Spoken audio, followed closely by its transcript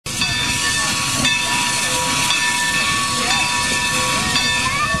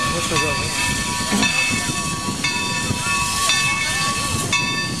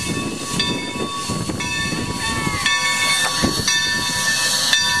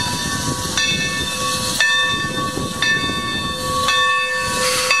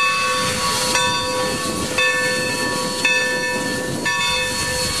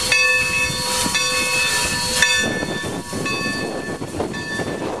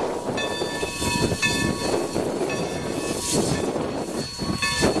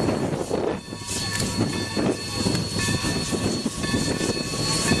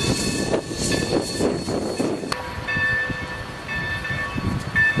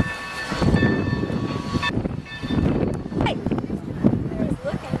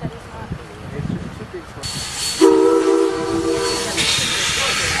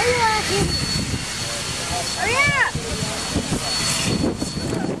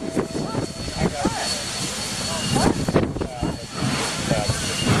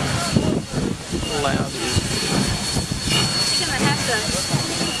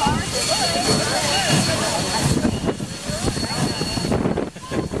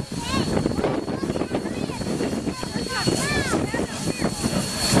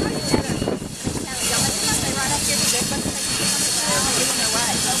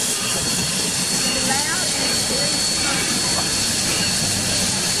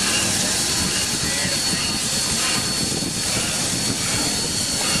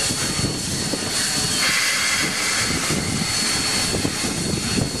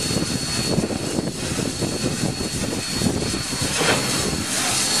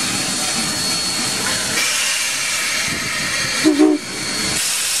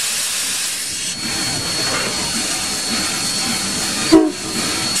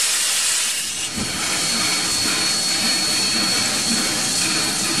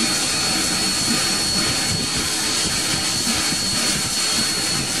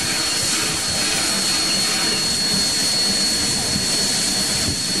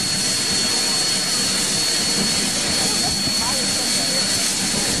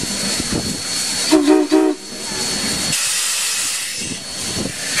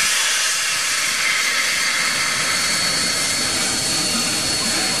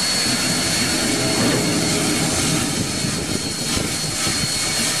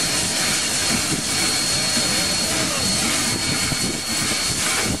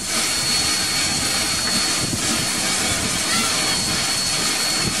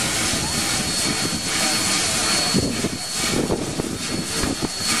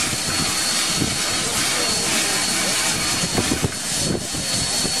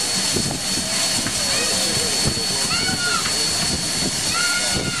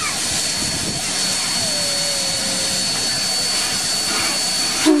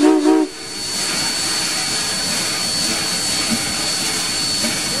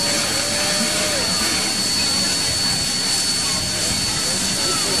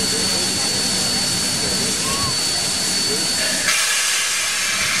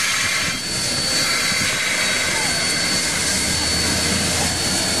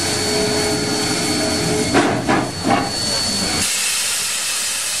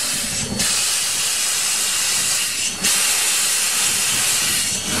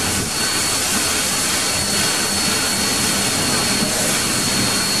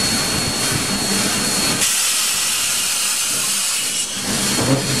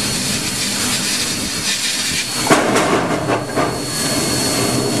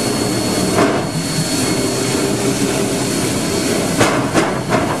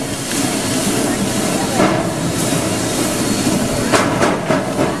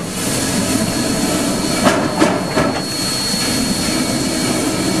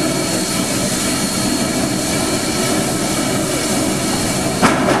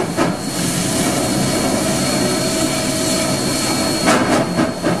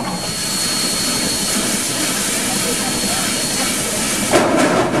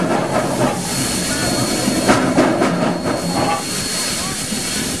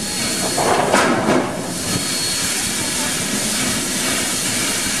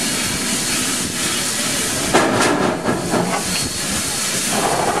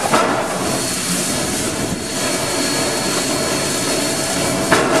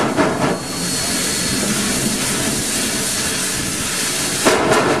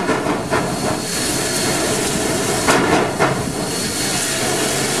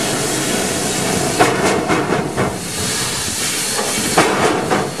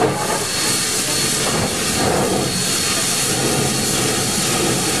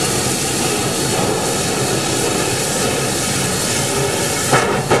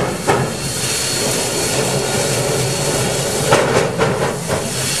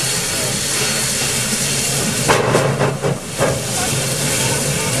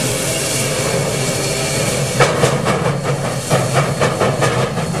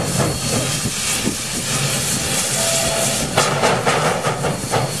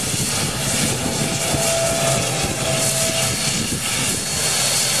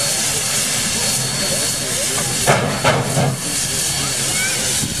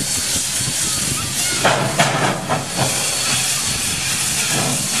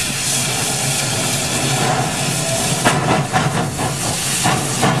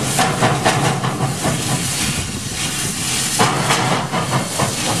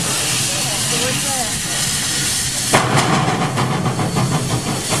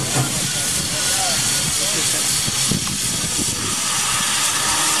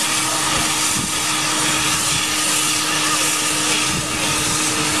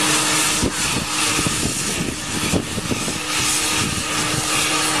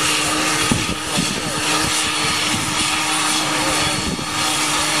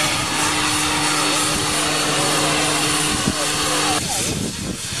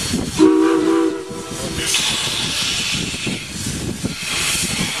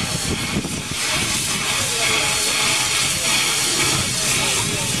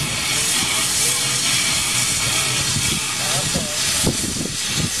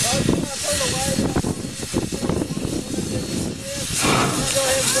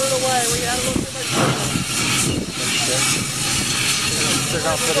away. We had a little too much signal. They're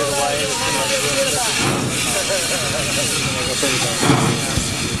going to put it away. It's too much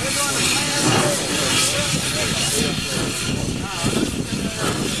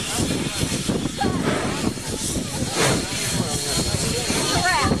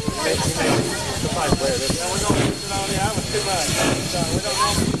That was too much. So we don't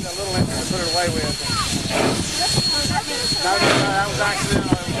normally use that little engine to put it away with. No, that was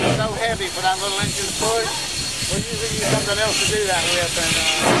accidental. It was so heavy for that little engine to push. We usually use something else to do that with, and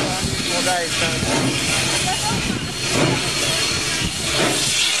unusual days.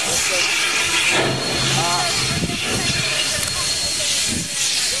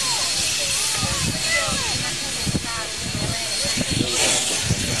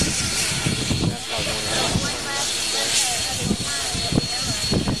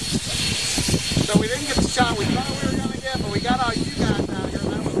 So we didn't get the shot we thought we were going to get, but we got all you guys out here.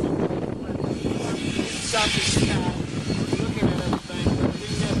 That was the shot that you got, looking at everything. So we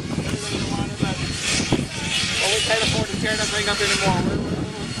didn't get everything we wanted, but well, we can't afford to tear that thing up anymore.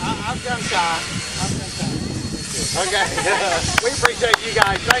 I'm gun shy. Okay. We appreciate you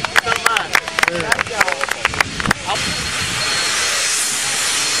guys. Thank you so much. Thank y'all.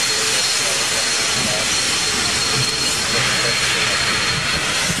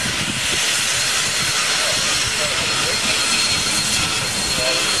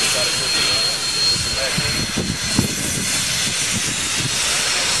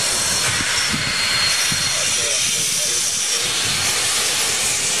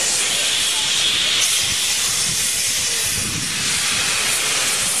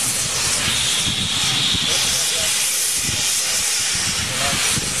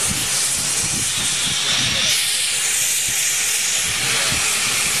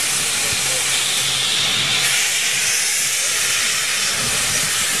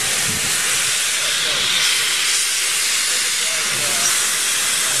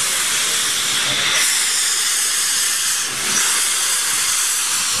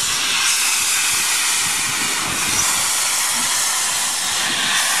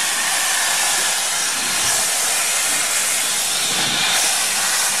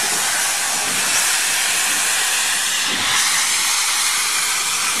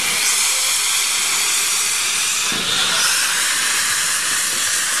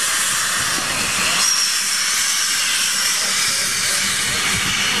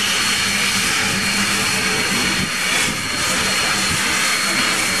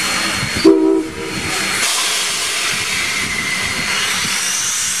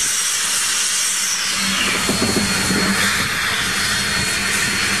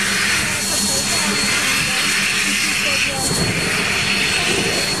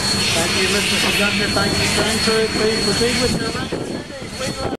 Thank you, Mr. Conductor. Thank you, train crew. Please proceed with your